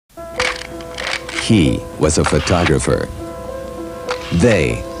He was a photographer.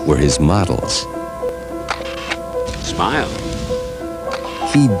 They were his models. Smile.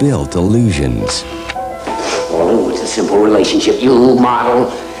 He built illusions. Oh, it's a simple relationship. You model,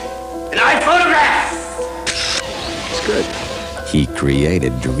 and I photograph. It's good. He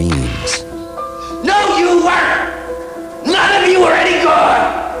created dreams. No, you weren't. None of you were any good.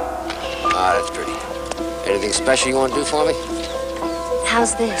 Ah, that's pretty. Anything special you want to do for me?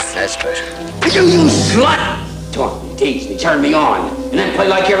 How's this? That's special. You slut! Talk me, tease me, turn me on, and then play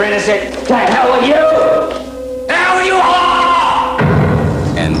like you're innocent. To hell with you! Hell with you all!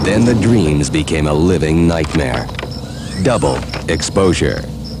 And then the dreams became a living nightmare. Double exposure.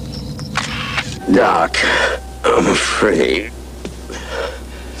 Doc, I'm afraid.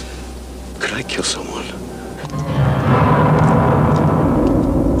 Could I kill someone?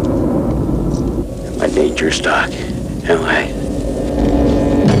 Am I dangerous, Doc? Am I?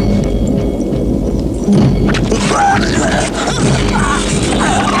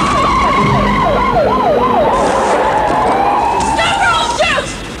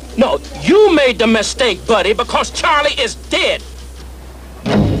 No, you made the mistake, buddy, because Charlie is dead.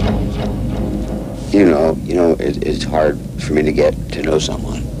 You know, it's hard for me to get to know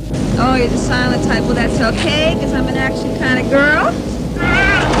someone. Oh, you're the silent type. Well, that's okay, because I'm an action kind of girl.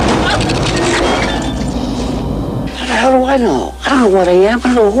 How the hell do I know? I don't know what I am. I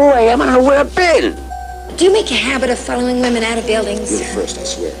don't know who I am. I don't know where I've been. Do you make a habit of following women out of buildings? You're the first, I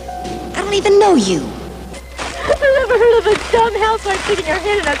swear. I don't even know you. I've never heard of a dumb housewife sticking her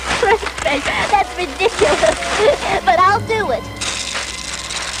head in a trash bag. That's ridiculous. But I'll do it.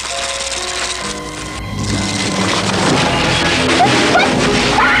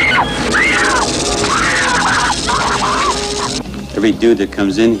 Every dude that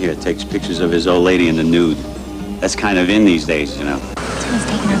comes in here takes pictures of his old lady in the nude. That's kind of in these days, you know. Someone's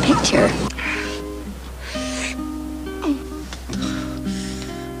taking her picture.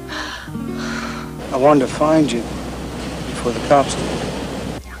 I wanted to find you before the cops did.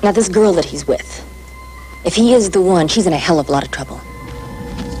 Now, this girl that he's with, if he is the one, she's in a hell of a lot of trouble.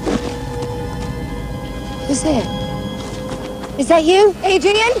 Who's there? Is that you,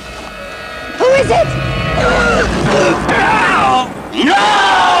 Adrian? Who is it? No!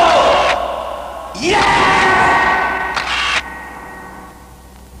 Yeah!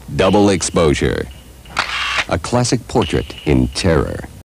 Double exposure. A classic portrait in terror.